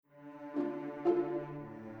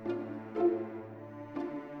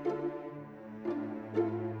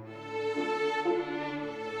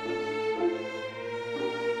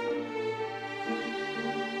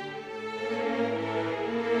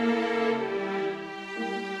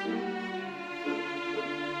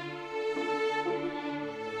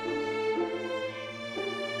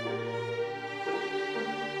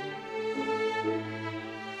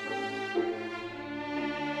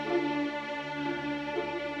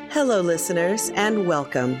Hello, listeners, and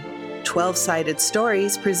welcome. 12-Sided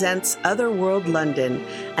Stories presents Otherworld London,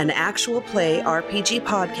 an actual play RPG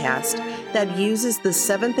podcast that uses the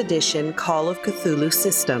 7th edition Call of Cthulhu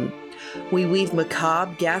system. We weave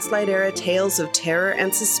macabre, Gaslight-era tales of terror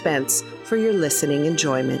and suspense for your listening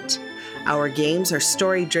enjoyment. Our games are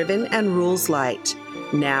story-driven and rules-light.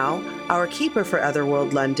 Now, our keeper for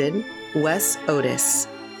Otherworld London, Wes Otis.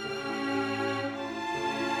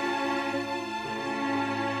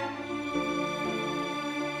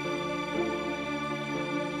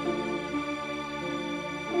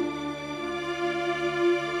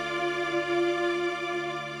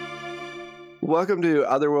 Welcome to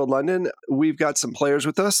Otherworld London. We've got some players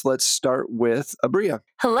with us. Let's start with Abria.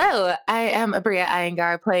 Hello, I am Abria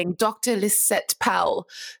Iyengar playing Dr. Lisette Powell,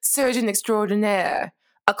 surgeon extraordinaire,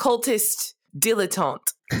 occultist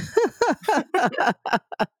dilettante.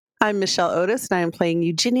 I'm Michelle Otis, and I am playing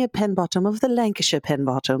Eugenia Penbottom of the Lancashire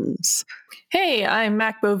Penbottoms. Hey, I'm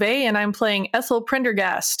Mac Beauvais, and I'm playing Ethel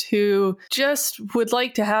Prendergast, who just would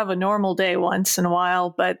like to have a normal day once in a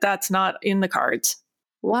while, but that's not in the cards.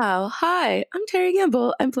 Wow. Hi, I'm Terry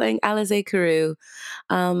Gamble. I'm playing Alize Carew.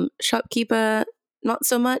 Shopkeeper, not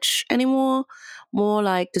so much anymore. More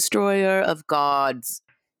like destroyer of gods.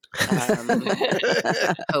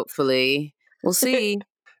 Hopefully. We'll see.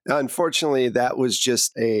 Unfortunately, that was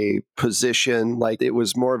just a position, like it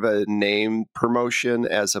was more of a name promotion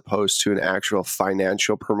as opposed to an actual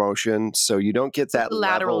financial promotion. So you don't get that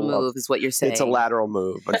lateral move is what you're saying. It's a lateral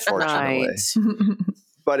move, unfortunately. Right.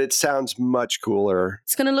 But it sounds much cooler.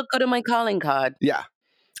 It's going to look good on my calling card. Yeah.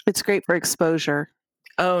 It's great for exposure.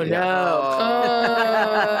 Oh no.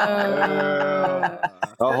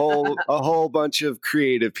 A whole bunch of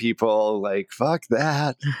creative people like, fuck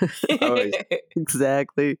that.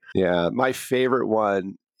 Exactly. Yeah. My favorite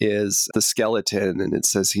one is the skeleton, and it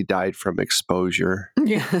says he died from exposure.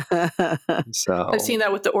 Yeah. So I've seen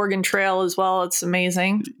that with the Oregon Trail as well. It's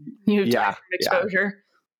amazing. You die from exposure.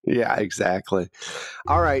 Yeah, exactly.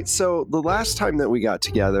 All right. So the last time that we got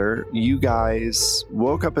together, you guys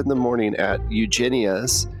woke up in the morning at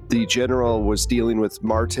Eugenia's. The general was dealing with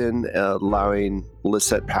Martin, allowing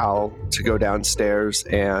Lisette Powell to go downstairs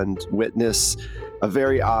and witness a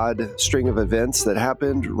very odd string of events that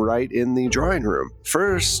happened right in the drawing room.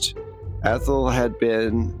 First, Ethel had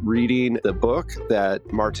been reading the book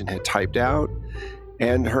that Martin had typed out,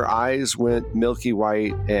 and her eyes went milky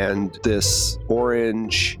white, and this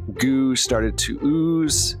orange goo started to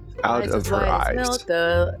ooze out of her eyes. Milk,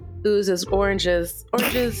 the ooze is oranges.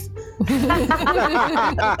 Oranges. With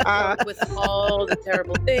all the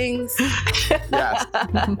terrible things. Yes.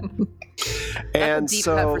 And deep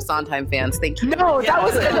so, cut for Sondheim fans. Thank you. No, that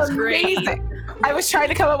was great. amazing. I was trying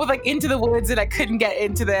to come up with like Into the Woods and I couldn't get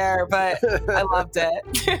into there, but I loved it.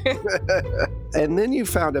 and then you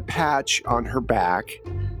found a patch on her back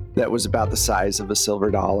that was about the size of a silver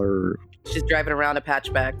dollar. She's driving around a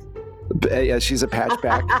patchback. Yeah, she's a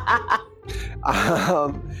patchback.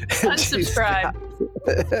 Unsubscribe.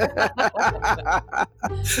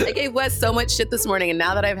 I gave Wes so much shit this morning, and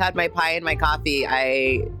now that I've had my pie and my coffee,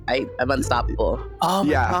 I'm unstoppable. Oh,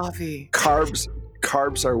 my Yeah. coffee. Carbs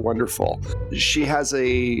are wonderful. She has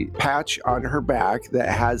a patch on her back that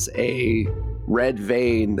has a red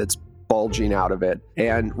vein that's bulging out of it.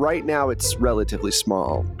 And right now it's relatively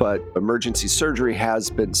small, but emergency surgery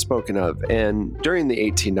has been spoken of. And during the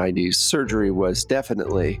 1890s, surgery was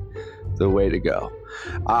definitely the way to go.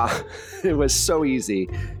 It was so easy.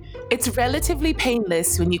 It's relatively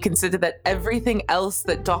painless when you consider that everything else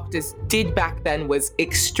that doctors did back then was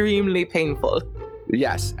extremely painful.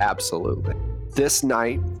 Yes, absolutely. This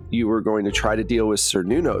night, you were going to try to deal with Sir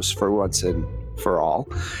Nunos for once and for all.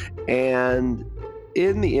 And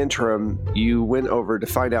in the interim, you went over to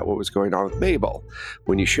find out what was going on with Mabel.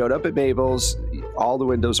 When you showed up at Mabel's, all the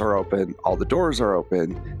windows are open, all the doors are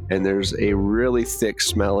open, and there's a really thick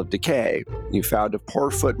smell of decay. You found a poor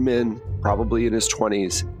footman, probably in his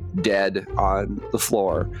 20s, dead on the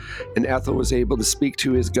floor. And Ethel was able to speak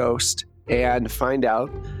to his ghost and find out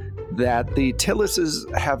that the Tillises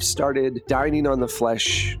have started dining on the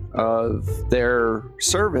flesh of their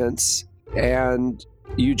servants, and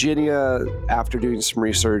Eugenia, after doing some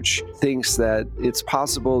research, thinks that it's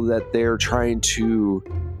possible that they're trying to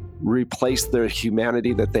replace the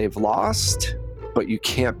humanity that they've lost, but you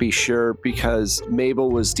can't be sure because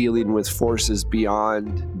Mabel was dealing with forces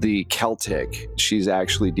beyond the Celtic. She's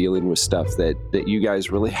actually dealing with stuff that you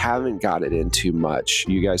guys really haven't gotten into much.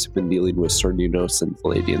 You guys have been dealing with Sir Nunos and the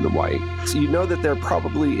Lady in the White. So you know that they're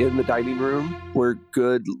probably in the dining room where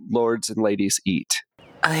good lords and ladies eat.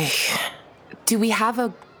 Do we have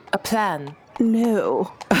a plan?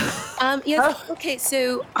 No. Yes. Okay.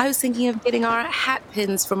 So I was thinking of getting our hat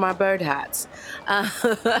pins from our bird hats,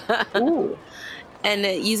 Ooh. and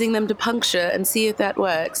using them to puncture and see if that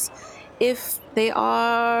works. If they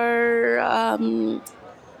are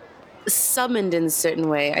summoned in a certain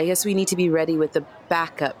way, I guess we need to be ready with a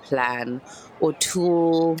backup plan or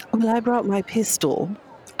tool. Well, I brought my pistol.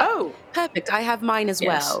 Oh, Perfect. I have mine as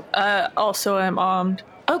Yes. well. Also, I'm armed.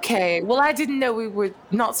 okay. Well, I didn't know we were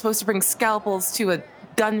not supposed to bring scalpels to a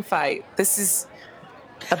gunfight. This is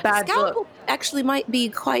a bad look. Scalpel actually might be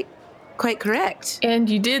quite correct. And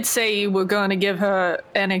you did say you were going to give her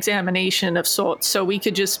an examination of sorts, so we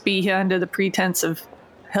could just be here under the pretense of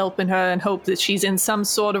helping her and hope that she's in some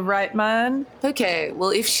sort of right mind. Okay,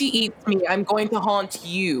 well, if she eats me, I'm going to haunt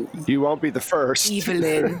you, You won't be the first.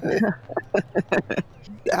 Evelyn.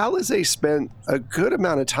 Alize spent a good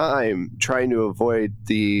amount of time trying to avoid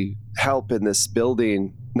the help in this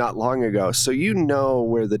building not long ago. So you know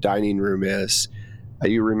where the dining room is.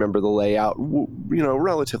 You remember the layout,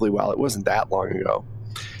 relatively well. It wasn't that long ago.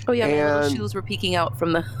 Oh yeah, my little And- shoes were peeking out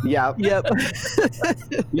from the Yeah. Yep.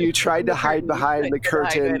 You tried to hide behind the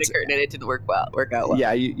curtain. and it didn't work out well.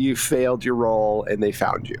 Yeah, you failed your roll and they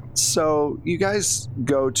found you. So you guys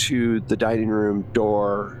go to the dining room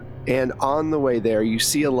door, and on the way there, you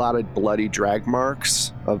see a lot of bloody drag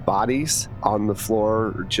marks of bodies on the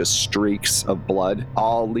floor, just streaks of blood,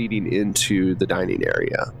 all leading into the dining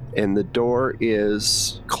area. And the door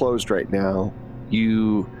is closed right now.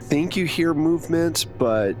 You think you hear movement,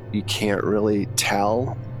 but you can't really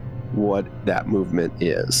tell what that movement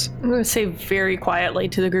is. I'm going to say very quietly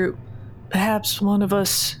to the group, perhaps one of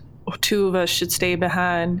us or two of us should stay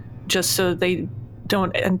behind just so they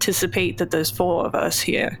don't anticipate that there's four of us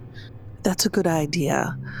here. That's a good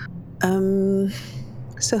idea.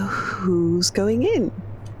 So who's going in?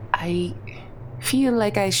 I feel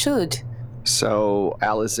like I should. So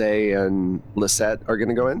Alize and Lisette are going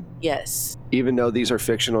to go in? Yes. Even though these are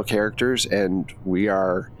fictional characters and we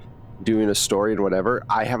are doing a story and whatever,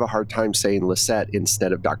 I have a hard time saying Lisette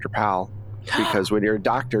instead of Dr. Powell. Because when you're a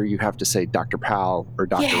doctor, you have to say Dr. Powell or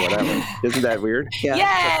Dr. Yeah. whatever. Isn't that weird?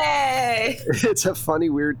 Yay! It's a funny,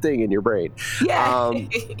 weird thing in your brain. Yay!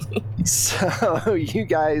 So you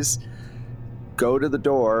guys go to the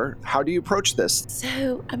door. How do you approach this?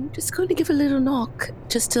 So I'm just going to give a little knock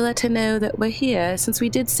just to let her know that we're here, since we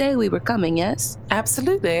did say we were coming, yes?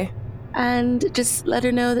 Absolutely. And just let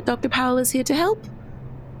her know that Dr. Powell is here to help.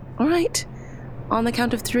 All right. On the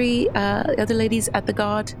count of 3, the other ladies at the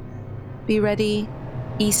guard, be ready.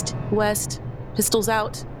 East, west, pistols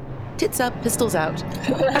out. Tits up, pistols out.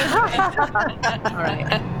 All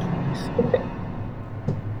right.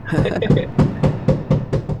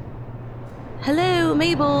 Hello,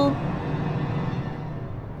 Mabel.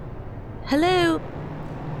 Hello.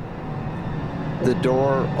 The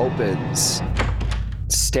door opens.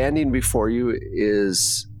 Standing before you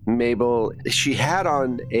is Mabel. She had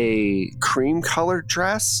on a cream-colored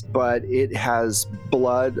dress, but it has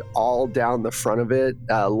blood all down the front of it.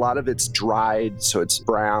 A lot of it's dried, so it's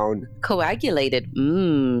brown. Coagulated.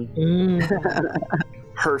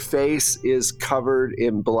 Her face is covered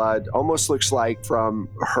in blood. Almost looks like from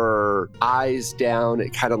her eyes down,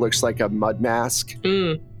 it kind of looks like a mud mask.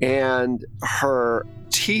 And her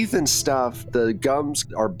teeth and stuff, the gums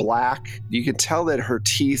are black. You can tell that her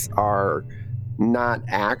teeth are not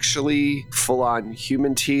actually full-on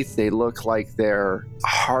human teeth. They look like they're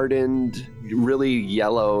hardened, really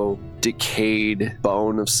yellow, decayed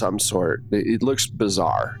bone of some sort. It looks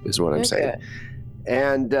bizarre, is what I'm saying.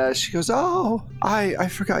 And she goes, "Oh, I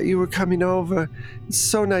forgot you were coming over. It's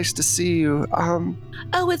so nice to see you."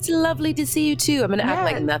 Oh, it's lovely to see you too. I'm going to act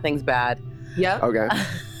like nothing's bad. Yep. Okay.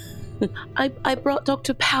 I brought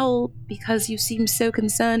Dr. Powell because you seem so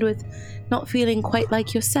concerned with not feeling quite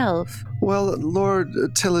like yourself. Well, Lord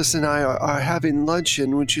Tillis and I are having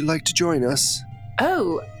luncheon. Would you like to join us?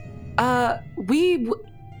 Oh, I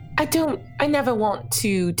never want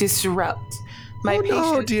to disrupt my patients.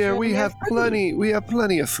 No, dear, we during have their plenty. We have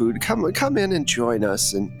plenty of food. Come in and join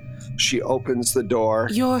us. And she opens the door.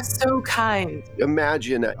 You're so kind.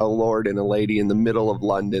 Imagine a lord and a lady in the middle of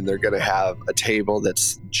London. They're going to have a table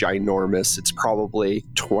that's ginormous. It's probably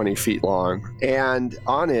 20 feet long. And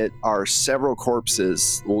on it are several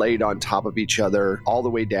corpses laid on top of each other all the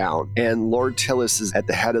way down. And Lord Tillis is at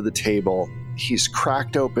the head of the table. He's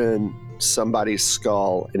cracked open somebody's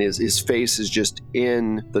skull, and his face is just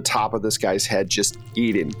in the top of this guy's head, just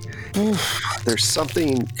eating. There's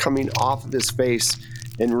something coming off of his face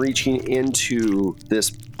and reaching into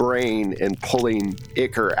this brain and pulling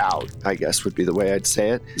ichor out, I guess would be the way I'd say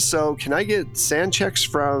it. So can I get sand checks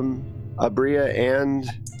from Abria and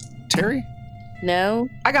Terry? No.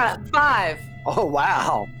 I got a 5. Oh,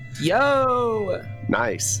 wow. Yo.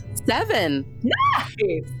 Nice. 7.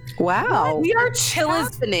 Wow. We are chill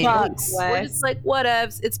as Happening. fuck. We're just like,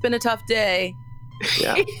 whatevs. It's been a tough day.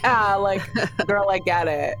 Yeah. Yeah, like, girl, I get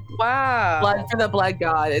it. Wow. Blood for the blood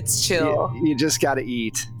god. It's chill. You just got to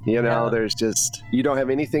eat. You know, Yeah. there's just, you don't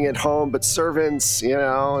have anything at home but servants, you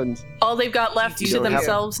know, and All they've got left You to don't have-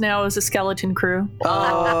 themselves now is a skeleton crew.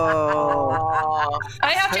 Oh.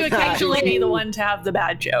 I have to occasionally be the one to have the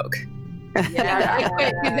bad joke. Yeah.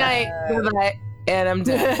 Good night. Good night. And I'm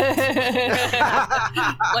dead.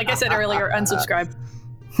 Like I said earlier, unsubscribe.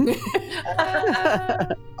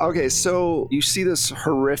 Okay, so you see this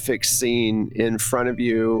horrific scene in front of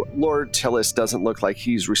you. Lord Tillis doesn't look like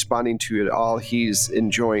he's responding to it at all. He's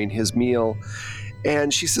enjoying his meal.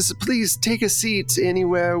 And she says, please take a seat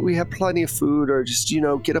anywhere. We have plenty of food, or just,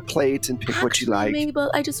 get a plate and pick what you like. Mabel,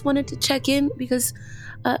 I just wanted to check in because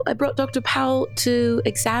I brought Dr. Powell to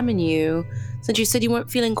examine you since you said you weren't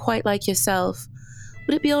feeling quite like yourself.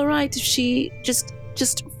 Would it be all right if she just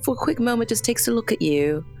for a quick moment just takes a look at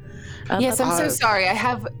you? Yes, I'm so sorry. I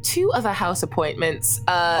have 2 other house appointments.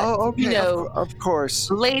 Okay, of course.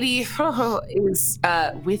 Lady is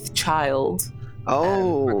with child.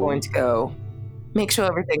 Oh. We're going to go make sure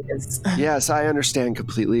everything is. Yes, I understand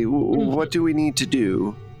completely. What do we need to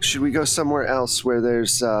do? Should we go somewhere else where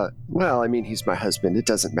there's, he's my husband. It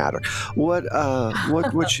doesn't matter.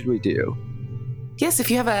 What should we do? Yes,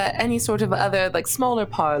 if you have any sort of other, like, smaller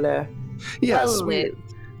parlor. Yes, well lit.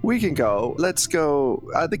 we can go. Let's go.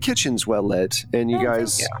 The kitchen's well lit, and you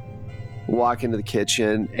guys walk into the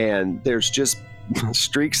kitchen, and there's just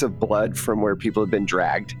streaks of blood from where people have been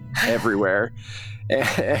dragged everywhere.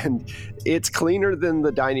 And it's cleaner than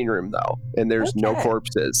the dining room, though, and there's no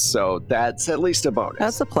corpses, so that's at least a bonus.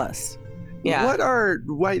 That's a plus. Yeah.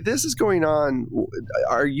 Why this is going on?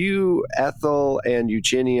 Are you, Ethel and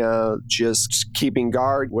Eugenia, just keeping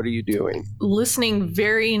guard? What are you doing? Listening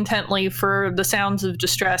very intently for the sounds of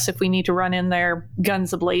distress if we need to run in there,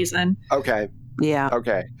 guns ablazing. Okay. Yeah.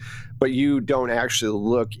 Okay. But you don't actually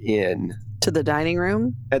look in. To the dining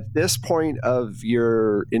room? At this point of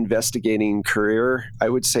your investigating career, I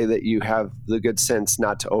would say that you have the good sense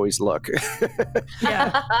not to always look.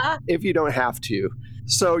 Yeah. If you don't have to.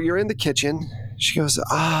 So you're in the kitchen. She goes,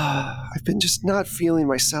 I've been just not feeling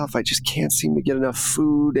myself. I just can't seem to get enough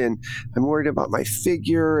food, and I'm worried about my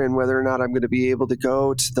figure and whether or not I'm going to be able to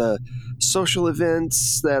go to the social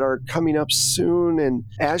events that are coming up soon. And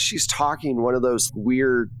as she's talking, one of those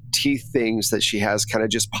weird teeth things that she has kind of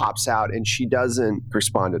just pops out, and she doesn't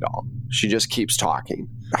respond at all. She just keeps talking.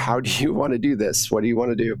 How do you want to do this? What do you want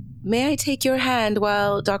to do? May I take your hand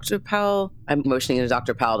while Dr. Powell... I'm motioning to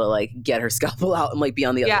Dr. Powell to, like, get her scalpel out and, like, be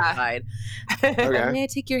on the other side. Okay. May I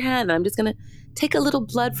take your hand? I'm just going to take a little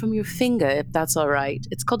blood from your finger, if that's all right.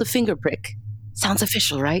 It's called a finger prick. Sounds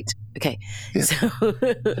official, right? Okay. Yeah. So...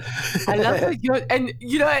 I love it. And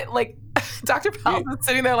you know what? Like, Dr. Powell's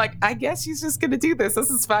sitting there like, I guess she's just going to do this. This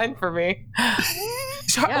is fine for me.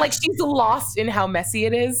 Like, she's lost in how messy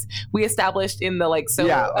it is. We established in the, like, so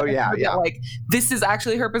that, like, this is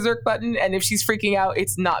actually her berserk button. And if she's freaking out,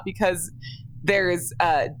 it's not because there's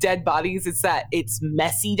dead bodies. It's that it's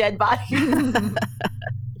messy dead bodies.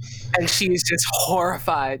 And she's just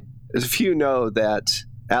horrified. If you know that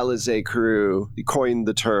Alizé Crew coined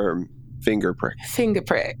the term finger prick. Finger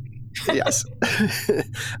prick. Yes.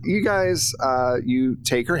 You guys, you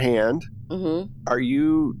take her hand. Mm-hmm. Are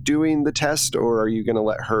you doing the test, or are you going to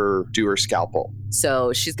let her do her scalpel?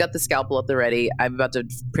 So she's got the scalpel up the ready. I'm about to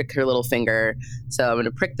prick her little finger. So I'm going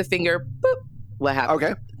to prick the finger. Boop. What happened?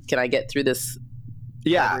 Okay. Can I get through this?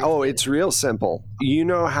 Yeah. Oh, it's real simple. You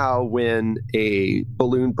know how when a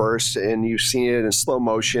balloon bursts and you've seen it in slow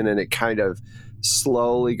motion and it kind of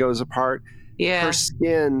slowly goes apart? Yeah. Her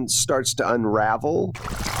skin starts to unravel.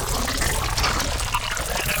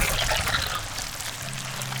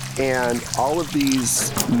 And all of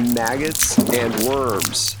these maggots and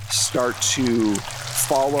worms start to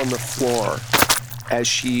fall on the floor as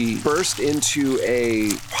she burst into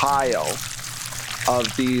a pile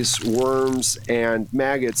of these worms and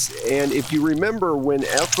maggots. And if you remember, when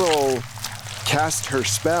Ethel cast her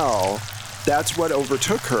spell, that's what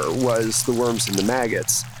overtook her, was the worms and the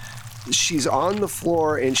maggots. She's on the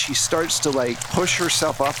floor and she starts to, like, push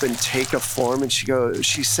herself up and take a form, and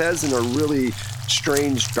she says in a really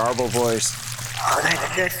strange garbled voice,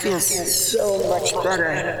 that feels so much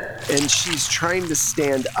better. and she's trying to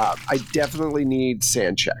stand up. I definitely need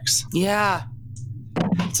sand checks. Yeah.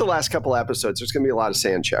 It's the last couple episodes. There's going to be a lot of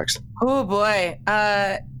sand checks. Oh boy.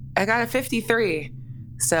 I got a 53.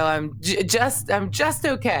 So I'm just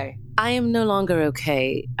okay. I am no longer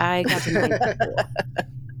okay. I got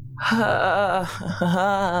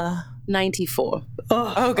a 94.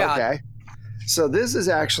 Oh God. Okay. So this is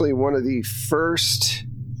actually one of the first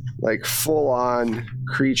like full-on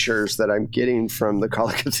creatures that I'm getting from the Call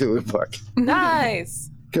of Cthulhu book. Nice.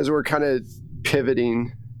 Because we're kind of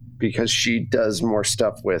pivoting because she does more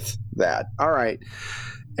stuff with that. All right.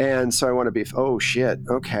 And so I want to be, oh shit.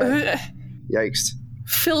 Okay. Yikes.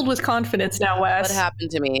 Filled with confidence now, Wes. What happened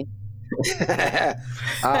to me? Yeah.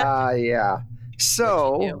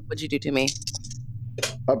 So, What'd you do to me?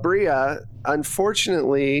 Abria,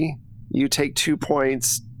 unfortunately, you take 2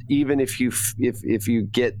 points even if you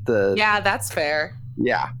get the Yeah, that's fair.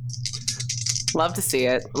 yeah. Love to see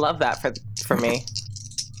it. Love that for me.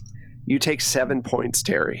 You take 7 points,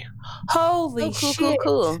 Terry. Holy shit.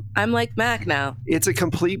 Cool. I'm like Mac now. It's a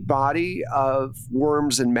complete body of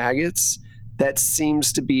worms and maggots that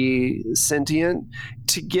seems to be sentient.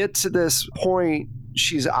 To get to this point,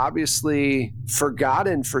 she's obviously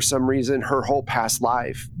forgotten for some reason her whole past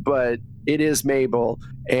life, but it is Mabel,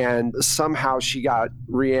 and somehow she got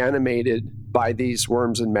reanimated by these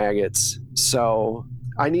worms and maggots. So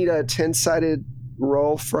I need a 10-sided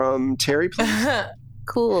roll from Terry, please.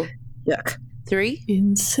 Cool. Yuck. 3?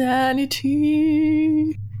 Insanity.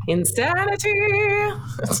 Insanity.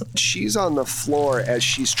 She's on the floor as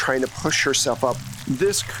she's trying to push herself up.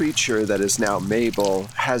 This creature that is now Mabel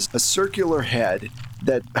has a circular head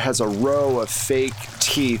that has a row of fake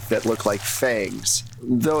teeth that look like fangs.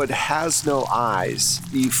 Though it has no eyes,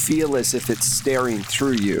 you feel as if it's staring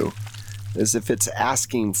through you, as if it's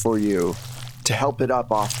asking for you to help it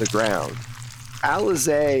up off the ground.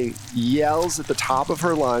 Alize yells at the top of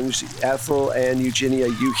her lungs. Ethel and Eugenia,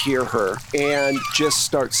 you hear her, and just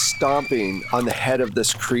start stomping on the head of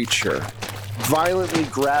this creature, violently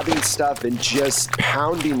grabbing stuff and just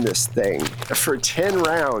pounding this thing for 10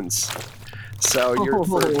 rounds. So you're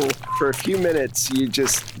for a few minutes, you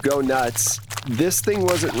just go nuts. This thing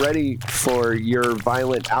wasn't ready for your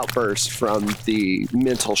violent outburst from the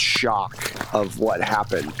mental shock of what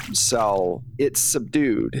happened. So it's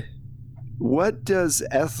subdued. What does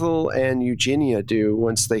Ethel and Eugenia do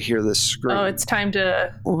once they hear this scream? Oh, it's time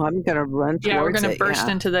to... Oh, I'm going to run towards Yeah, we're going to it, burst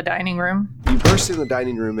yeah. into the dining room. You burst in the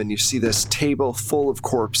dining room and you see this table full of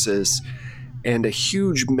corpses and a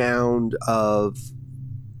huge mound of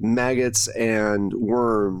maggots and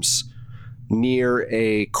worms near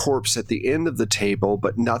a corpse at the end of the table,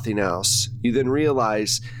 but nothing else. You then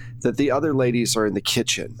realize that the other ladies are in the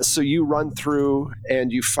kitchen. So you run through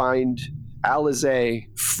and you find Alize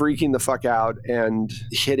freaking the fuck out and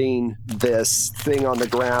hitting this thing on the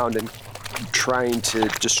ground and trying to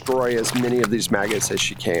destroy as many of these maggots as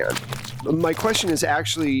she can. My question is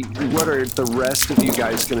actually, what are the rest of you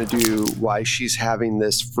guys going to do while she's having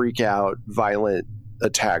this freak out, violent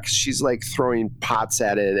attacks? She's like throwing pots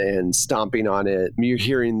at it and stomping on it. You're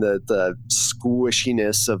hearing the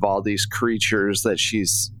squishiness of all these creatures that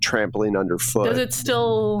she's trampling underfoot. Does it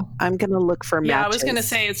still... I'm going to look for matches. Yeah, I was going to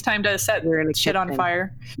say it's time to set We're in a shit on kitchen.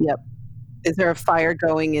 fire. Yep. Is there a fire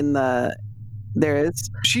going in the... There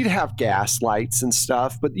is? She'd have gas lights and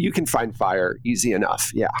stuff, but you can find fire easy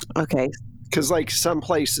enough. Yeah. Okay. Because like some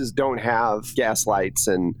places don't have gas lights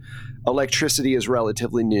and electricity is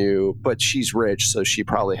relatively new, but she's rich, so she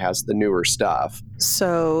probably has the newer stuff.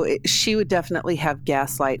 So she would definitely have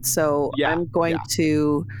gaslight. So Yeah, I'm going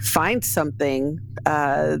to find something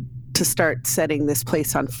to start setting this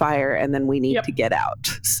place on fire, and then we need to get out.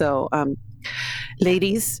 So,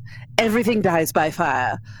 ladies, everything dies by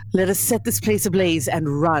fire. Let us set this place ablaze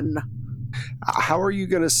and run. How are you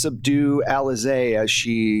going to subdue Alize as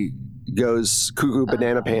she goes cuckoo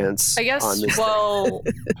banana pants? I guess on this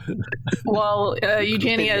while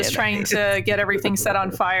Eugenia is trying to get everything set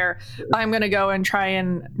on fire, I'm going to go and try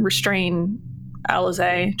and restrain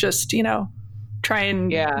Alize. Just, try and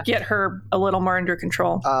get her a little more under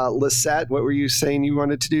control. Lisette, what were you saying you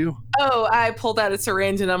wanted to do? Oh, I pulled out a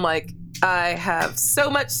syringe and I'm like, I have so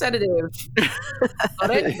much sedative.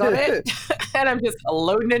 Got it. And I'm just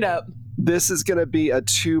loading it up. This is going to be a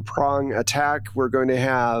 2-prong attack. We're going to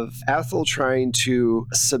have Ethel trying to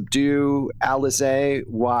subdue Alize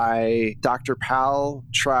while Dr. Powell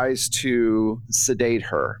tries to sedate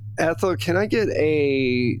her. Ethel, can I get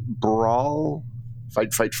a brawl?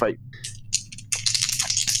 Fight.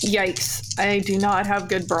 Yikes. I do not have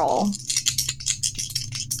good brawl.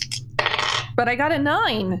 But I got a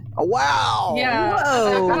 9. Oh, wow. Yeah.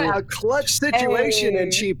 Whoa. A clutch situation,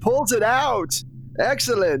 and she pulls it out.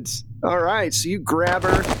 Excellent. All right, so you grab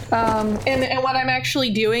her. And what I'm actually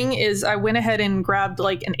doing is I went ahead and grabbed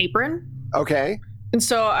like an apron. Okay. And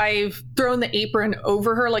so I've thrown the apron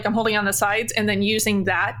over her, like I'm holding on the sides, and then using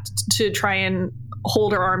that to try and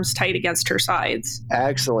hold her arms tight against her sides.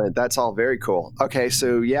 Excellent. That's all very cool. Okay,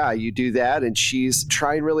 so yeah, you do that, and she's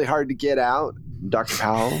trying really hard to get out. Dr.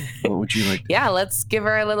 Powell, what would you like? Yeah, let's give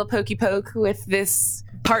her a little pokey poke with this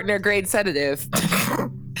partner grade sedative.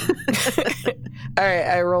 All right,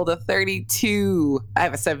 I rolled a 32. I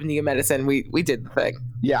have a 70 in medicine. We did the thing.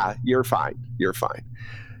 Yeah, you're fine. You're fine.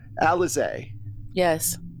 Alize.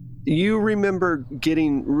 Yes. You remember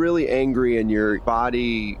getting really angry and your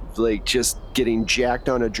body like just getting jacked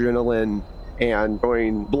on adrenaline and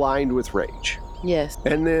going blind with rage. Yes.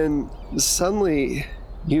 And then suddenly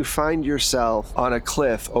you find yourself on a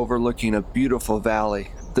cliff overlooking a beautiful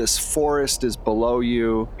valley. This forest is below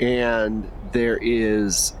you, and there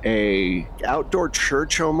is a outdoor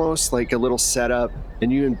church, almost like a little setup,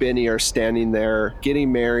 and you and Benny are standing there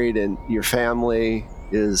getting married, and your family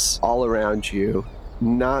is all around you.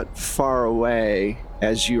 Not far away,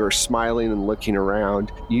 as you are smiling and looking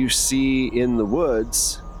around, you see in the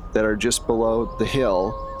woods that are just below the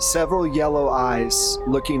hill several yellow eyes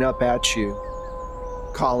looking up at you,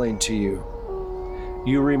 calling to you.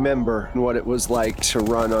 You remember what it was like to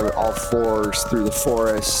run on all fours through the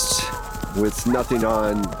forest with nothing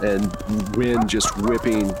on and wind just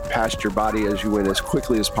whipping past your body as you went as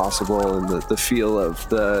quickly as possible, and the feel of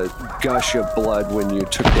the gush of blood when you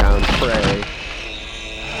took down prey.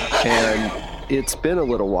 And it's been a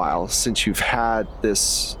little while since you've had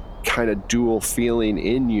this kind of dual feeling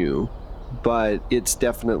in you, but it's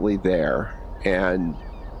definitely there. And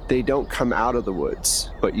they don't come out of the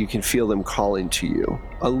woods, but you can feel them calling to you.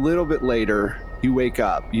 A little bit later, you wake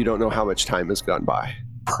up. You don't know how much time has gone by.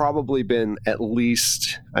 Probably been at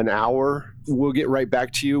least an hour. We'll get right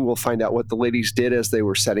back to you. We'll find out what the ladies did as they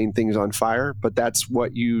were setting things on fire, but that's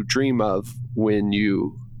what you dream of when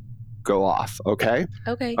you go off, okay?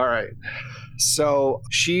 Okay. All right. So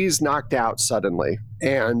she's knocked out suddenly,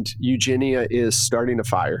 and Eugenia is starting a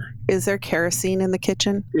fire. Is there kerosene in the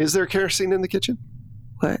kitchen? Is there kerosene in the kitchen?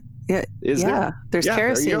 What? Yeah. Is there? There's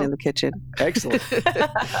kerosene in the kitchen. Excellent.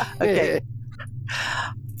 Okay.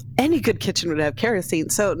 Any good kitchen would have kerosene.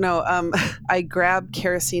 So no, I grab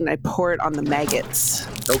kerosene, I pour it on the maggots.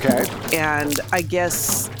 Okay. And I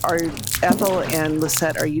guess are Ethel and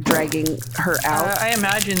Lisette, are you dragging her out? I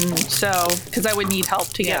imagine so, because I would need help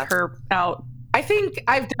to get her out. I think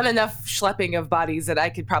I've done enough schlepping of bodies that I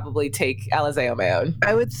could probably take Alize on my own.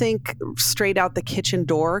 I would think straight out the kitchen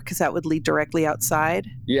door, because that would lead directly outside.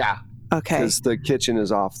 Yeah. Okay. Because the kitchen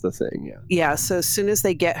is off the thing, yeah. Yeah, so as soon as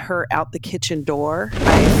they get her out the kitchen door,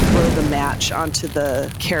 I throw the match onto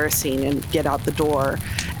the kerosene and get out the door.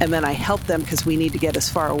 And then I help them because we need to get as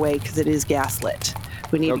far away because it is gaslit.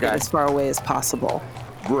 We need to get as far away as possible.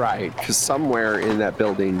 Right, because somewhere in that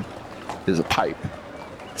building is a pipe.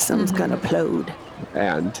 Something's gonna implode.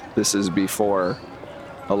 And this is before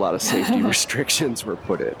a lot of safety restrictions were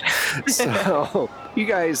put in. So you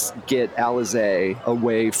guys get Alize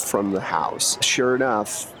away from the house. Sure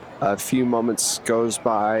enough, a few moments goes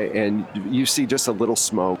by and you see just a little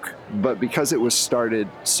smoke. But because it was started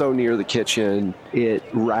so near the kitchen, it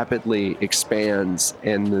rapidly expands,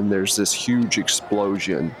 and then there's this huge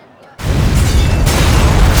explosion.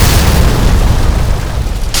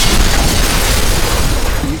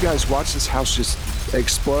 You guys watch this house just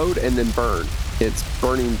explode and then burn. It's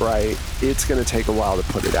burning bright. It's going to take a while to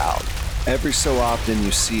put it out. Every so often you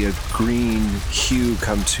see a green hue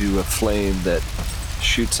come to a flame that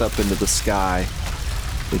shoots up into the sky.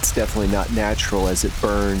 It's definitely not natural as it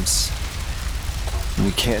burns. And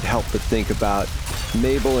you can't help but think about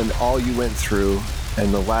Mabel and all you went through,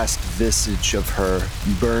 and the last visage of her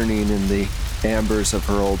burning in the ambers of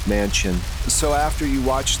her old mansion. So after you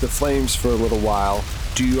watch the flames for a little while,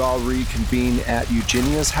 do you all reconvene at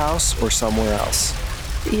Eugenia's house or somewhere else?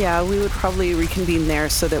 Yeah, we would probably reconvene there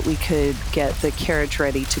so that we could get the carriage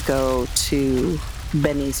ready to go to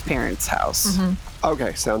Benny's parents' house. Mm-hmm.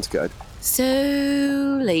 Okay, sounds good.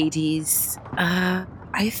 So, ladies,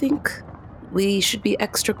 I think we should be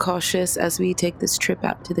extra cautious as we take this trip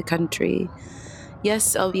out to the country.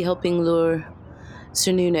 Yes, I'll be helping lure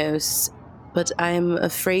Cernunnos, but I'm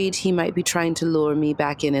afraid he might be trying to lure me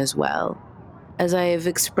back in as well. As I have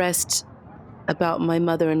expressed about my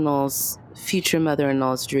future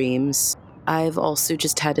mother-in-law's dreams, I've also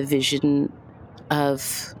just had a vision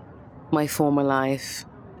of my former life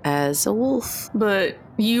as a wolf. But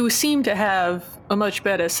you seem to have a much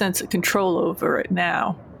better sense of control over it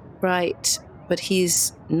now. Right, but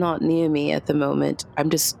he's not near me at the moment. I'm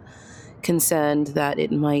just concerned that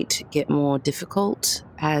it might get more difficult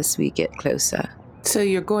as we get closer. So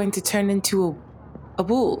you're going to turn into a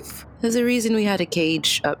wolf? There's a reason we had a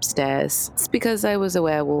cage upstairs. It's because I was a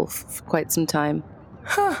werewolf for quite some time.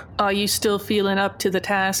 Huh. Are you still feeling up to the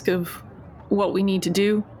task of what we need to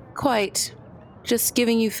do? Quite. Just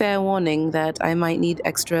giving you fair warning that I might need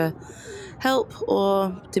extra help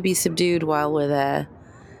or to be subdued while we're there.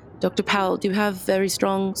 Dr. Powell, do you have very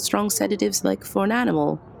strong sedatives like for an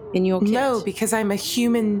animal in your kit? No, because I'm a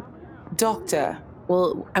human doctor.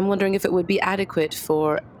 Well, I'm wondering if it would be adequate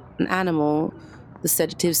for an animal, the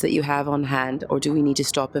sedatives that you have on hand, or do we need to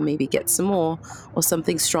stop and maybe get some more or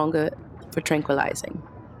something stronger for tranquilizing?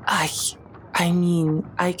 I mean,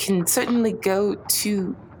 I can certainly go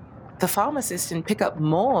to the pharmacist and pick up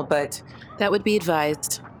more, but that would be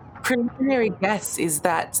advised. Preliminary guess is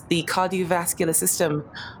that the cardiovascular system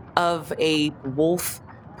of a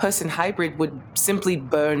wolf-person hybrid would simply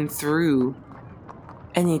burn through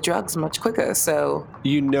any drugs much quicker, so...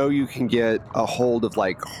 You know you can get a hold of,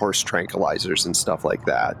 like, horse tranquilizers and stuff like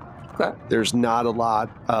that. Okay. There's not a lot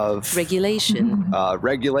of... regulations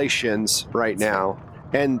right now,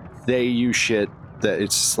 and they use shit that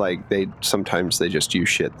it's like sometimes they just use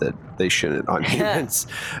shit that they shouldn't on humans.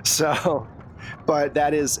 So, but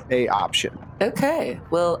that is a option. Okay,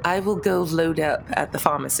 well, I will go load up at the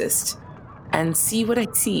pharmacist and see what I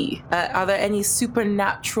see. Are there any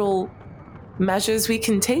supernatural measures we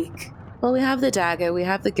can take? Well, we have the dagger, we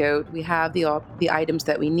have the goat, we have the items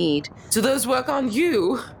that we need. Do those work on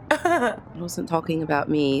you? I wasn't talking about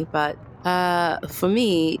me, but for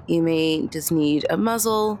me, you may just need a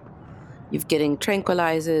muzzle. You're getting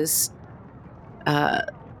tranquilizers.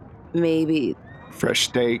 Maybe fresh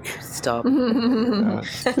steak. Stop.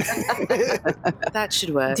 That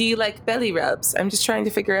should work. Do you like belly rubs? I'm just trying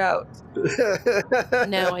to figure out.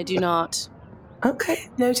 No, I do not. Okay,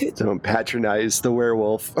 noted. Don't patronize the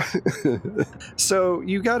werewolf. So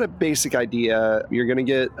you got a basic idea. You're going to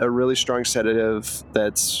get a really strong sedative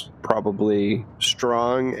that's probably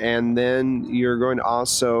strong, and then you're going to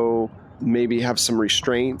also maybe have some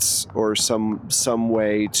restraints or some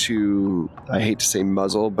way to, I hate to say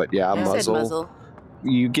muzzle, but muzzle.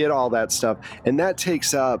 You get all that stuff, and that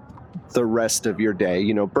takes up the rest of your day.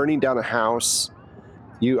 You know, burning down a house.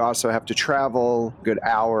 You also have to travel a good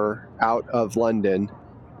hour out of London,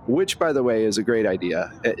 which, by the way, is a great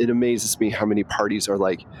idea. It amazes me how many parties are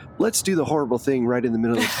like, let's do the horrible thing right in the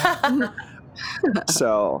middle of the town.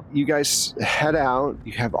 So you guys head out.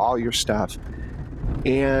 You have all your stuff.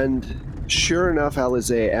 And sure enough,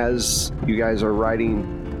 Alize, as you guys are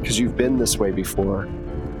riding, because you've been this way before,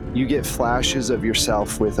 you get flashes of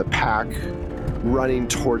yourself with a pack running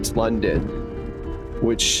towards London,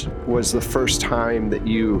 which was the first time that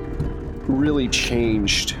you really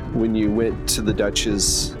changed when you went to the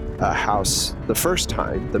Dutch's house the first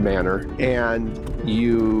time, the manor, and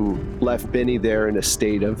you left Benny there in a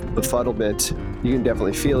state of befuddlement. You can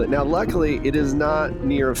definitely feel it. Now, luckily, it is not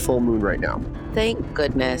near a full moon right now. Thank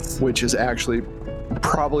goodness. Which is actually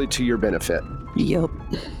probably to your benefit. Yep.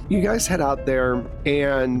 You guys head out there,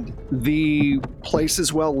 and the place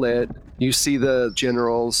is well lit. You see the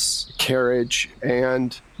general's carriage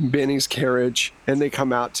and Benny's carriage, and they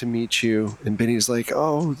come out to meet you. And Benny's like,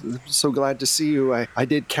 "Oh, I'm so glad to see you. I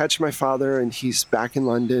did catch my father, and he's back in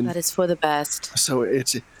London. That is for the best. So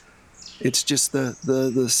it's just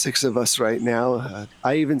the six of us right now.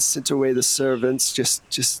 I even sent away the servants,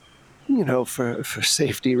 just you know, for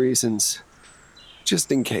safety reasons,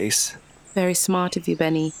 just in case." Very smart of you,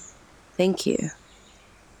 Benny. Thank you.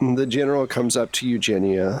 The general comes up to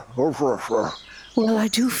Eugenia. Well, I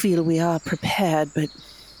do feel we are prepared, but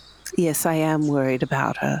yes, I am worried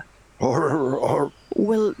about her.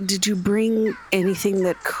 Well, did you bring anything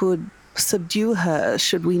that could subdue her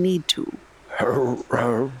should we need to?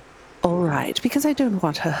 All right, because I don't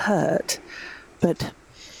want her hurt, but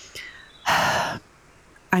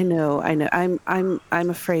I know. I'm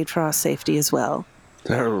afraid for our safety as well.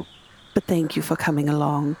 But thank you for coming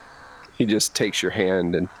along. He just takes your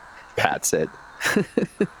hand and pats it.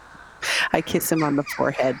 I kiss him on the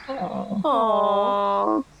forehead.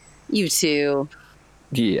 Aww. You too.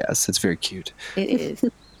 Yes, it's very cute. It is.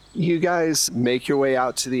 You guys make your way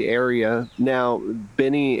out to the area. Now,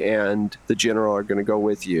 Benny and the general are going to go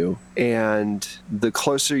with you. And the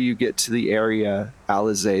closer you get to the area,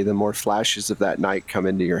 Alize, the more flashes of that night come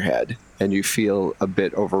into your head. And you feel a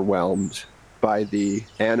bit overwhelmed by the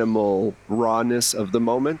animal rawness of the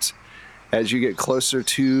moment as you get closer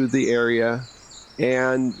to the area,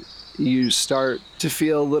 and you start to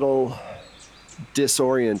feel a little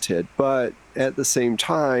disoriented, but at the same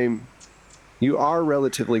time, you are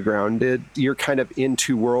relatively grounded. You're kind of in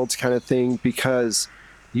two worlds kind of thing, because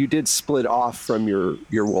you did split off from your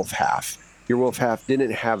wolf half. Your wolf half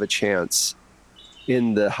didn't have a chance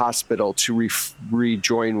in the hospital to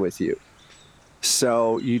rejoin with you.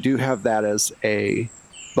 So you do have that as a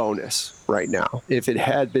bonus right now. If it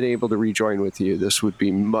had been able to rejoin with you, this would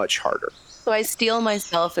be much harder. So I steel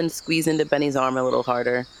myself and squeeze into Benny's arm a little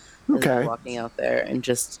harder. As I'm walking out there and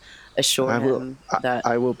just assure him that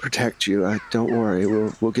I will protect you. Don't worry.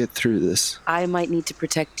 We'll get through this. I might need to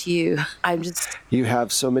protect you. You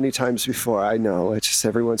have so many times before. I know. It's just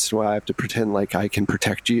every once in a while I have to pretend like I can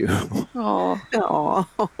protect you. Oh.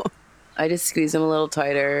 I just squeeze him a little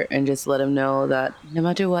tighter and just let him know that no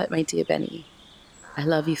matter what, my dear Benny, I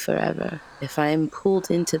love you forever. If I am pulled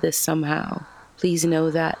into this somehow, please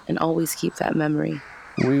know that and always keep that memory.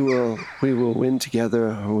 We will win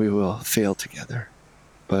together or we will fail together.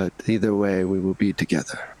 But either way, we will be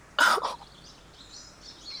together. Oh.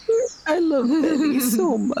 I love Benny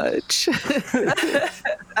so much.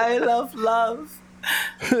 I love love.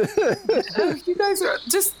 Oh, you guys are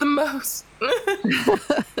just the most.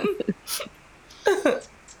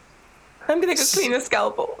 I'm gonna go clean a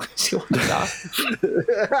scalpel. She walks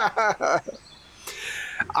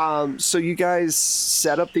off. So you guys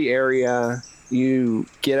set up the area. You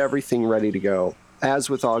get everything ready to go. As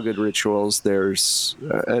with all good rituals, there's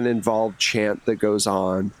an involved chant that goes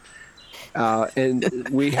on. And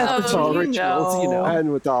we have with all rituals,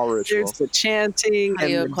 and with all rituals. There's the chanting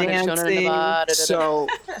and the dancing. So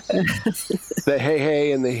the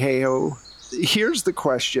hey and the hey-ho. Here's the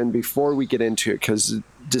question before we get into it, because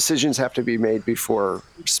decisions have to be made before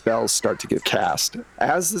spells start to get cast.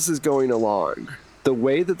 As this is going along, the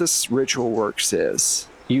way that this ritual works is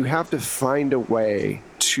you have to find a way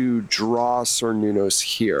to draw Cernunnos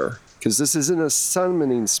here, because this isn't a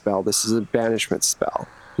summoning spell, this is a banishment spell.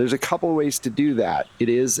 There's a couple ways to do that. It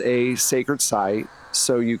is a sacred site,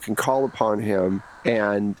 so you can call upon him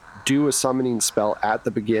and do a summoning spell at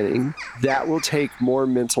the beginning. That will take more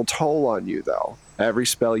mental toll on you, though. Every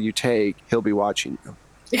spell you take, he'll be watching you.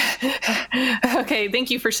 Okay, thank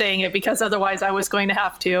you for saying it, because otherwise I was going to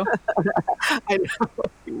have to. I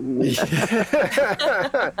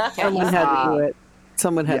know.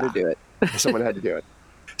 Someone had to do it. Someone had to do it.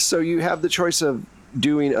 So you have the choice of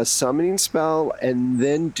doing a summoning spell and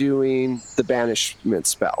then doing the banishment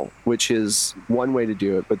spell, which is one way to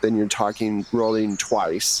do it, but then you're talking rolling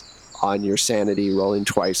twice on your sanity, rolling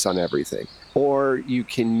twice on everything. Or you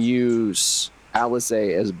can use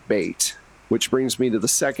Alisaie as bait, which brings me to the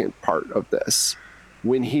second part of this.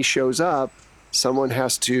 When he shows up, someone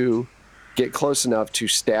has to get close enough to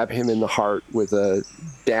stab him in the heart with a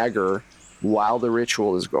dagger while the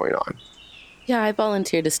ritual is going on. Yeah, I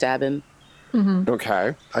volunteer to stab him. Mm-hmm.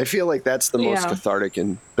 Okay. I feel like that's the most cathartic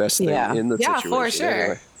and best thing in the situation. Yeah, for sure.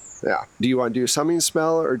 Anyway. Yeah. Do you want to do a summoning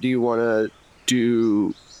spell or do you want to do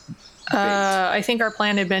bait? I think our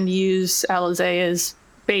plan had been to use Alisaie as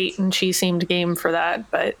bait, and she seemed game for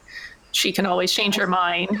that, but she can always change her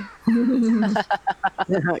mind.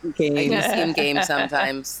 I do seem game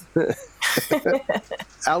sometimes.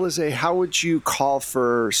 Alisaie, how would you call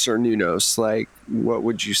for Cernunnos? Like, what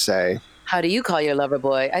would you say? How do you call your lover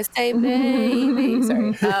boy? I say baby.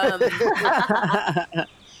 Sorry.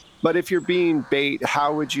 But if you're being bait,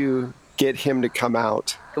 how would you get him to come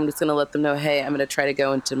out? I'm just going to let them know, hey, I'm going to try to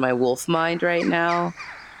go into my wolf mind right now.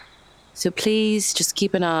 So please just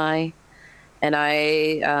keep an eye. And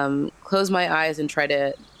I close my eyes and try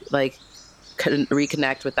to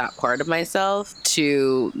reconnect with that part of myself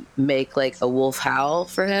to make like a wolf howl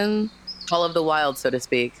for him. Call of the wild, so to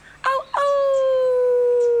speak. Ow, ow!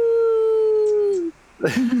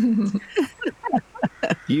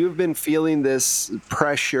 You've been feeling this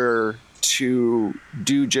pressure to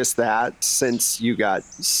do just that since you got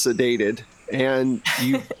sedated, and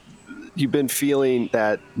you've been feeling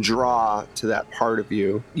that draw to that part of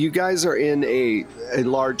you. You guys are in a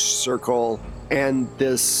large circle, and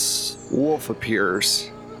this wolf appears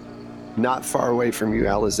not far away from you,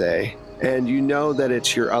 Alisaie, and you know that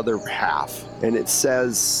it's your other half, and it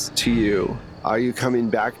says to you, "Are you coming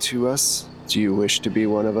back to us? Do you wish to be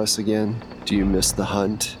one of us again? Do you miss the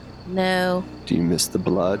hunt? No. Do you miss the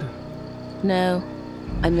blood? No.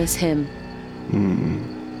 I miss him.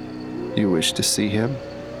 You wish to see him?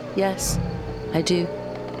 Yes, I do.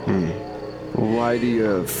 Why do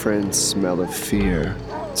your friends smell of fear?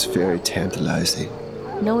 It's very tantalizing.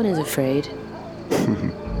 No one is afraid.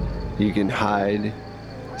 You can hide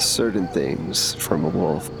certain things from a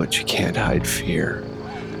wolf, but you can't hide fear.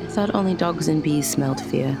 I thought only dogs and bees smelled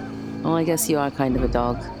fear. Oh, I guess you are kind of a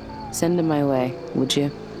dog. Send him my way, would you?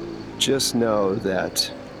 Just know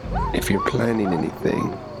that if you're planning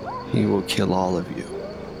anything, he will kill all of you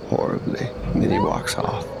horribly. And then he walks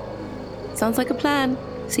off. Sounds like a plan.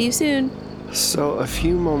 See you soon. So a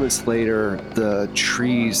few moments later, the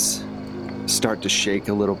trees start to shake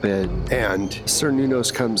a little bit, and Sir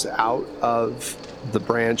Nunos comes out of the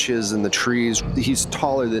branches and the trees. He's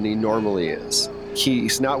taller than he normally is.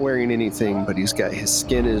 He's not wearing anything, but his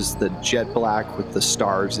skin is the jet black with the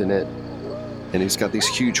stars in it, and he's got these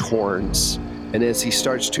huge horns. And as he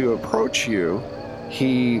starts to approach you,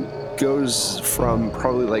 he goes from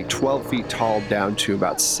probably like 12 feet tall down to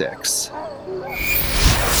about 6.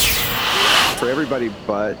 For everybody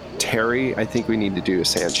but Terry, I think we need to do a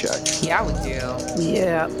sand check. Yeah, we do.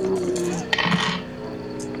 Yeah.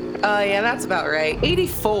 Yeah, that's about right.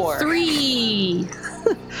 84. 3.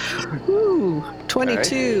 Ooh,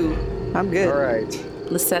 22. Okay. I'm good. All right.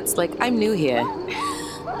 Lisette's like, I'm new here.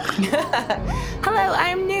 Hello,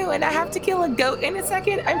 I'm new and I have to kill a goat in a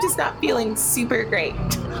second. I'm just not feeling super great.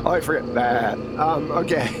 Oh, I forget that.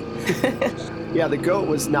 Okay. Yeah, the goat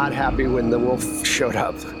was not happy when the wolf showed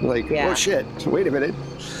up. Like, oh shit, wait a minute.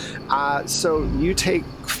 So you take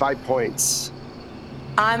 5 points.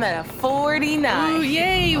 I'm at a 49. Ooh,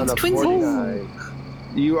 yay, on a twins. 49.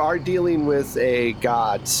 You are dealing with a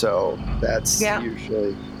god, so that's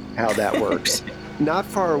usually how that works. Not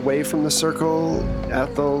far away from the circle,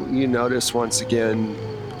 Ethel, you notice once again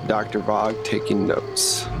Dr. Vogt taking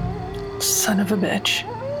notes. Son of a bitch.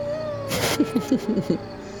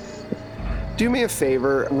 Do me a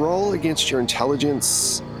favor, roll against your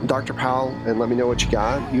intelligence, Dr. Powell, and let me know what you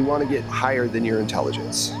got. You want to get higher than your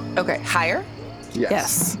intelligence. Okay, higher?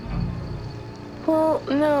 Yes. Well,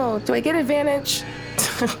 no. Do I get advantage?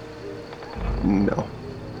 No.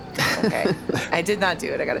 Okay. I did not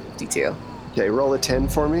do it. I got a 52. Okay, roll a 10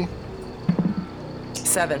 for me.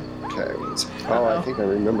 7. Okay. I think I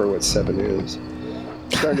remember what 7 is.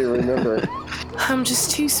 Starting to remember. I'm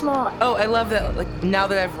just too small. Oh, I love that. Like, now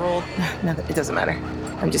that I've rolled, it doesn't matter.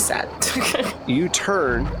 I'm just sad. You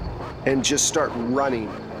turn and just start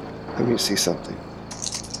running. Let me see something.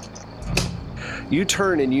 You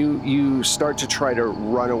turn and you start to try to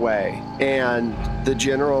run away, and the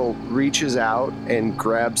general reaches out and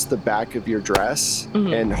grabs the back of your dress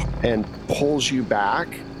and pulls you back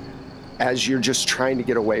as you're just trying to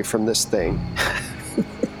get away from this thing.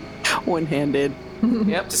 One-handed.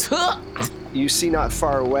 Yep. Just, you see not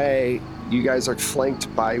far away, you guys are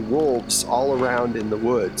flanked by wolves all around in the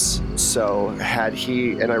woods. So had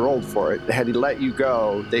he, and I rolled for it, had he let you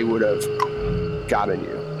go, they would have gotten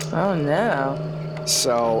you. Oh no.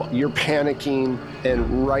 So you're panicking,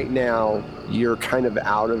 and right now you're kind of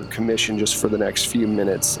out of commission just for the next few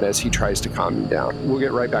minutes as he tries to calm you down. We'll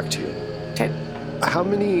get right back to you. Okay. How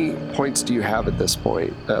many points do you have at this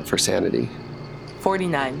point for sanity?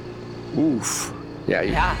 49. Oof.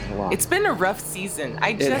 Yeah. It's been a rough season.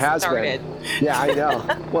 I just started. Been. Yeah, I know.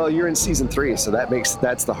 Well, you're in season 3, so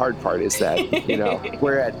that's the hard part is that,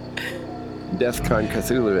 we're at DEFCON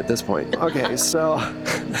Cthulhu at this point. Okay, so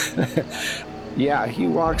yeah, he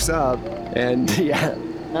walks up and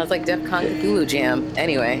That's like DEFCON Cthulhu Jam.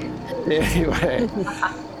 Anyway,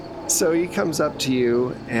 so he comes up to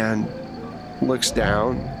you and looks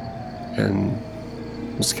down and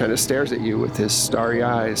just kind of stares at you with his starry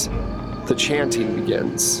eyes. The chanting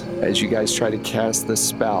begins as you guys try to cast this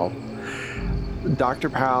spell.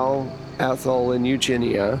 Dr. Powell, Ethel, and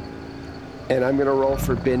Eugenia, and I'm going to roll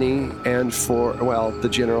for Benny and for, the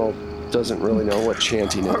general doesn't really know what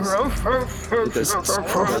chanting is.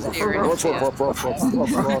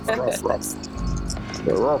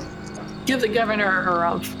 Give the governor a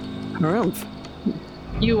rumph.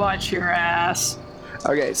 You watch your ass.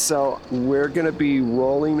 Okay, so we're going to be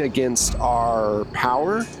rolling against our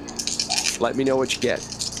power. Let me know what you get.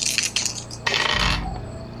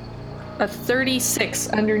 A 36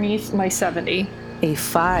 underneath my 70. A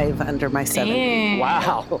 5 under my 70. Dang.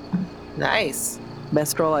 Wow. Nice.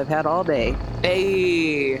 Best roll I've had all day.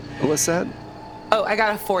 Hey. What's that? Oh, I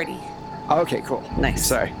got a 40. Okay, cool. Nice.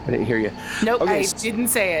 Sorry, I didn't hear you. Nope, Okay, I didn't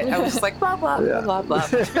say it. I was just like, blah, blah, blah, blah.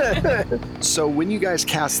 So when you guys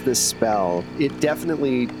cast this spell, it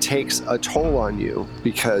definitely takes a toll on you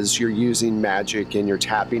because you're using magic and you're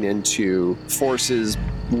tapping into forces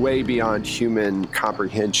way beyond human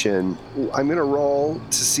comprehension. I'm going to roll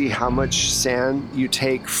to see how much sand you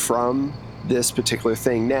take from this particular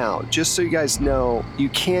thing. Now, just so you guys know, you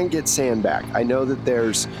can get sand back. I know that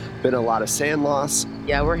there's been a lot of sand loss.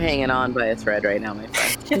 Yeah, we're hanging on by a thread right now, my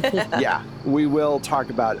friend. Yeah, we will talk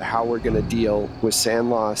about how we're going to deal with sand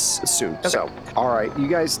loss soon. Okay. So, all right, you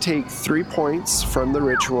guys take 3 points from the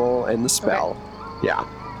ritual and the spell. Okay. Yeah.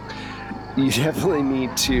 You definitely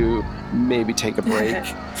need to maybe take a break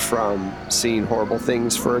from seeing horrible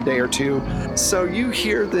things for a day or two. So you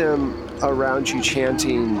hear them around you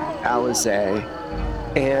chanting Alizé,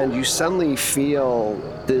 and you suddenly feel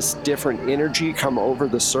this different energy come over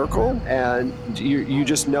the circle, and you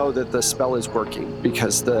just know that the spell is working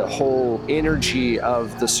because the whole energy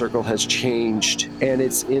of the circle has changed, and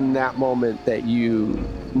it's in that moment that you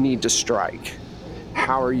need to strike.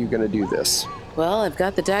 How are you going to do this? Well, I've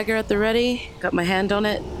got the dagger at the ready, got my hand on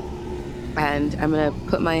it, and I'm going to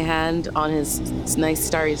put my hand on his nice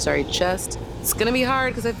starry chest. It's going to be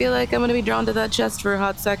hard because I feel like I'm going to be drawn to that chest for a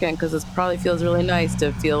hot second because it probably feels really nice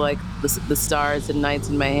to feel like the stars and nights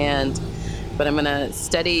in my hand. But I'm going to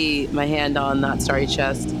steady my hand on that starry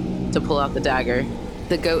chest to pull out the dagger.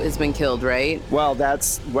 The goat has been killed, right? Well,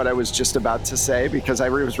 that's what I was just about to say because I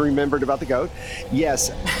was remembered about the goat.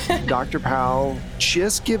 Yes, Dr. Powell,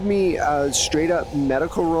 just give me a straight up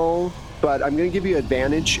medical roll, but I'm going to give you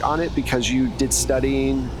advantage on it because you did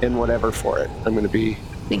studying and whatever for it. I'm going to be...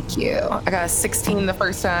 Thank you. I got a 16 the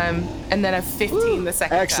first time and then a 15 the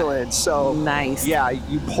second Excellent. time. So, nice. Yeah,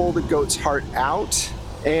 you pull the goat's heart out,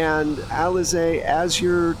 and Alize, as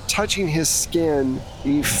you're touching his skin,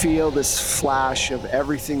 you feel this flash of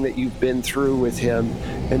everything that you've been through with him,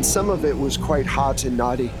 and some of it was quite hot and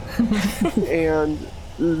naughty. And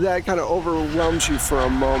that kind of overwhelms you for a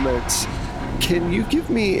moment. Can you give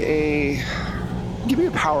me a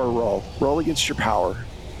power roll? Roll against your power.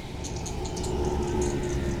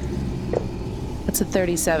 That's a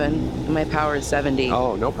 37, and my power is 70.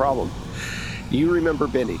 Oh, no problem. You remember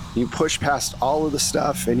Benny. You push past all of the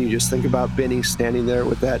stuff, and you just think about Benny standing there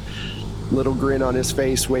with that little grin on his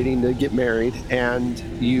face waiting to get married, and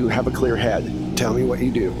you have a clear head. Tell me what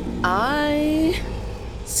you do. I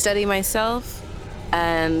steady myself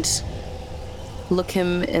and look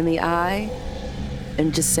him in the eye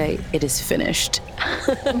and just say, "It is finished."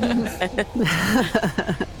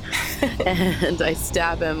 And I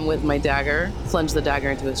stab him with my dagger, plunge the dagger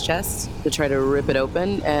into his chest to try to rip it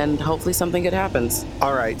open, and hopefully something good happens.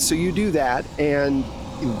 All right, so you do that, and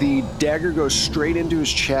the dagger goes straight into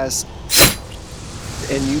his chest,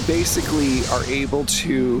 and you basically are able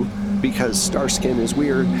to, because Starskin is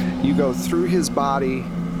weird, you go through his body,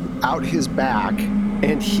 out his back,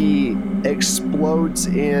 and he explodes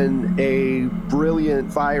in a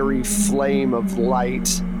brilliant, fiery flame of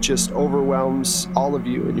light, just overwhelms all of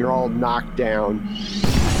you, and you're all knocked down.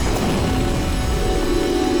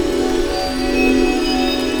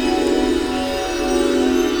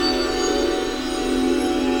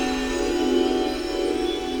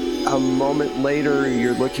 A moment later,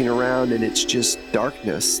 you're looking around, and it's just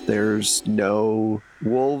darkness. There's no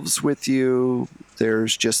wolves with you.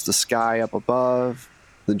 There's just the sky up above.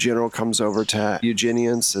 The general comes over to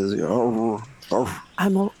Eugenia and says,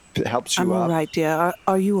 helps you I'm all up. right, dear.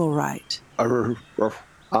 Are you all right?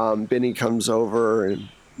 Benny comes over and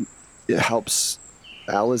helps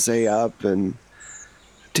Alize up, and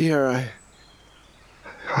dear,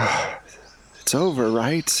 it's over,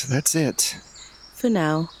 right? That's it. For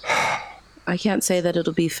now. I can't say that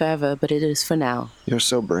it'll be forever, but it is for now. You're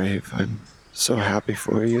so brave. I'm so happy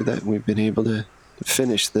for you that we've been able to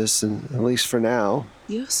finish this, and at least for now.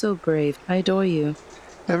 You're so brave. I adore you.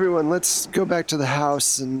 Everyone, let's go back to the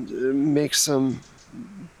house and make some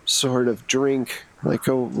sort of drink, like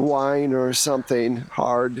a wine or something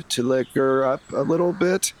hard to liquor up a little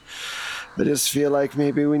bit. I just feel like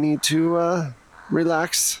maybe we need to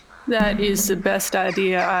relax. That is the best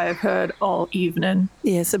idea I've heard all evening.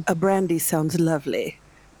 Yes, a brandy sounds lovely.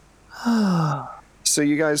 So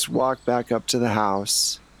you guys walk back up to the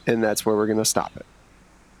house, and that's where we're going to stop it.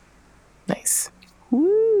 Nice.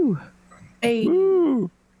 Woo! Hey. Woo!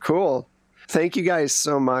 Cool. Thank you guys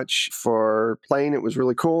so much for playing. It was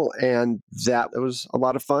really cool, and that was a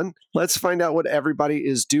lot of fun. Let's find out what everybody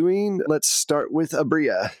is doing. Let's start with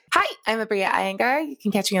Abria. Hi, I'm Abria Iyengar. You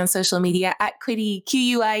can catch me on social media at Quiddy,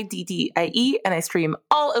 Q-U-I-D-D-I-E, and I stream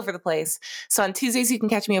all over the place. So on Tuesdays, you can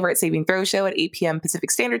catch me over at Saving Throw Show at 8 p.m.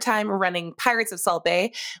 Pacific Standard Time, running Pirates of Salt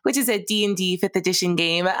Bay, which is a D&D 5th edition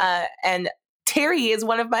game, and Terry is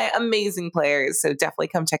one of my amazing players, so definitely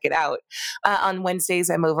come check it out. On Wednesdays,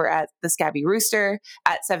 I'm over at the Scabby Rooster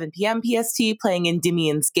at 7 p.m. PST playing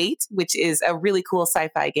Endymion's Gate, which is a really cool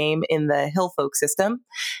sci-fi game in the Hillfolk system.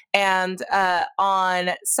 And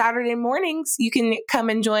on Saturday mornings, you can come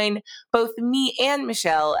and join both me and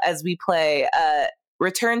Michelle as we play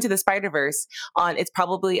Return to the Spider-Verse on It's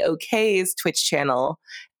Probably OK's Twitch channel.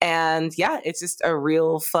 And yeah, it's just a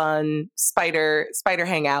real fun spider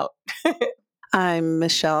hangout. I'm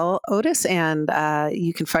Michelle Otis, and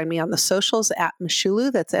you can find me on the socials at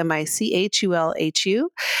Michulu. That's Michulhu.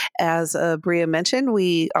 As Bria mentioned,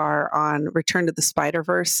 we are on Return to the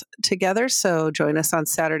Spider-Verse together, so join us on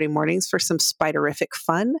Saturday mornings for some Spiderific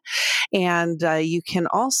fun. And you can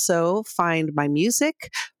also find my music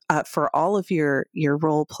for all of your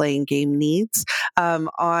role-playing game needs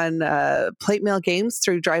on Plate Mail Games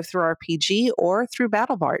through DriveThruRPG or through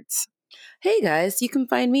BattleBards. Hey guys, you can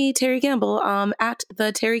find me, Terry Gamble, at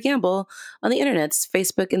the Terry Gamble on the internets,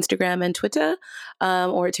 Facebook, Instagram, and Twitter,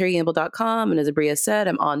 or at terrygamble.com. And as Abria said,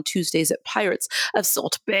 I'm on Tuesdays at Pirates of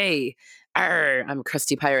Salt Bay. Arr, I'm a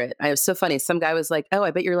crusty pirate. I was so funny. Some guy was like, "Oh,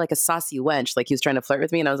 I bet you're like a saucy wench." Like he was trying to flirt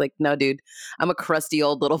with me. And I was like, "No, dude, I'm a crusty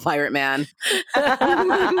old little pirate man."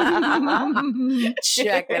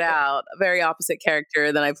 Check it out. A very opposite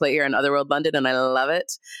character than I play here in Otherworld London, and I love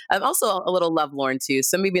it. I'm also a little lovelorn too,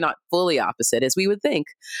 so maybe not fully opposite as we would think.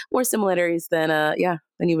 More similarities than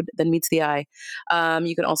than meets the eye.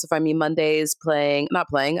 You can also find me Mondays talking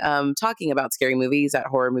about scary movies at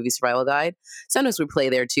Horror Movie Survival Guide. Sometimes we play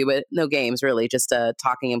there too, but no games really, just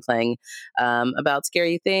talking and playing about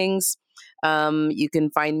scary things. You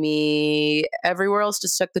can find me everywhere else.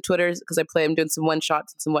 Just check the Twitters because I'm doing some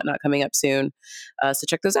one-shots and some whatnot coming up soon. So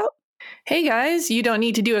check those out. Hey guys, you don't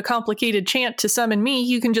need to do a complicated chant to summon me.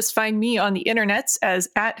 You can just find me on the internets as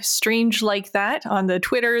 @StrangeLikeThat on the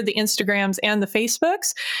Twitter, the Instagrams, and the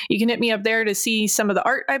Facebooks. You can hit me up there to see some of the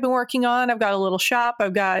art I've been working on. I've got a little shop.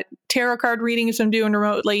 I've got tarot card readings I'm doing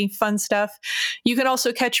remotely, fun stuff. You can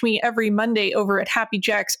also catch me every Monday over at Happy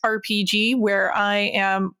Jack's RPG, where I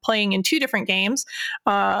am playing in 2 different games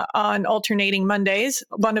on alternating Mondays.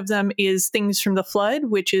 One of them is Things from the Flood,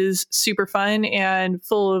 which is super fun and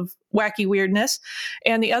full of wacky weirdness.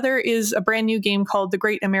 And the other is a brand new game called The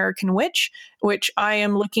Great American Witch, which I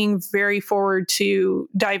am looking very forward to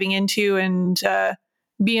diving into and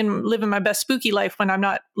living my best spooky life when I'm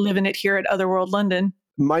not living it here at Otherworld London.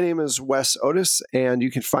 My name is Wes Otis, and you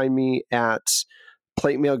can find me at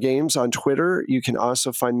Plate Mail Games on Twitter. You can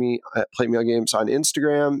also find me at Plate Mail Games on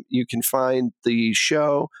Instagram. You can find the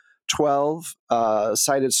show 12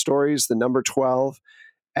 Sided Stories, the number 12,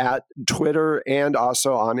 at Twitter and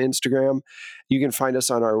also on Instagram. You can find us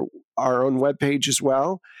on our own webpage as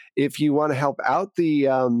well. If you want to help out the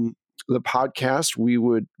podcast, we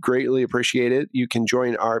would greatly appreciate it. You can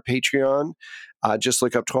join our Patreon. Just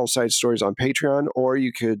look up 12 Sided Stories on Patreon, or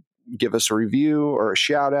you could give us a review or a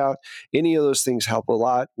shout out. Any of those things help a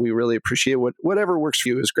lot. We really appreciate whatever works for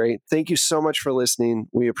you is great. Thank you so much for listening.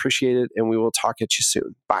 We appreciate it, and we will talk at you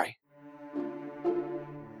soon. Bye.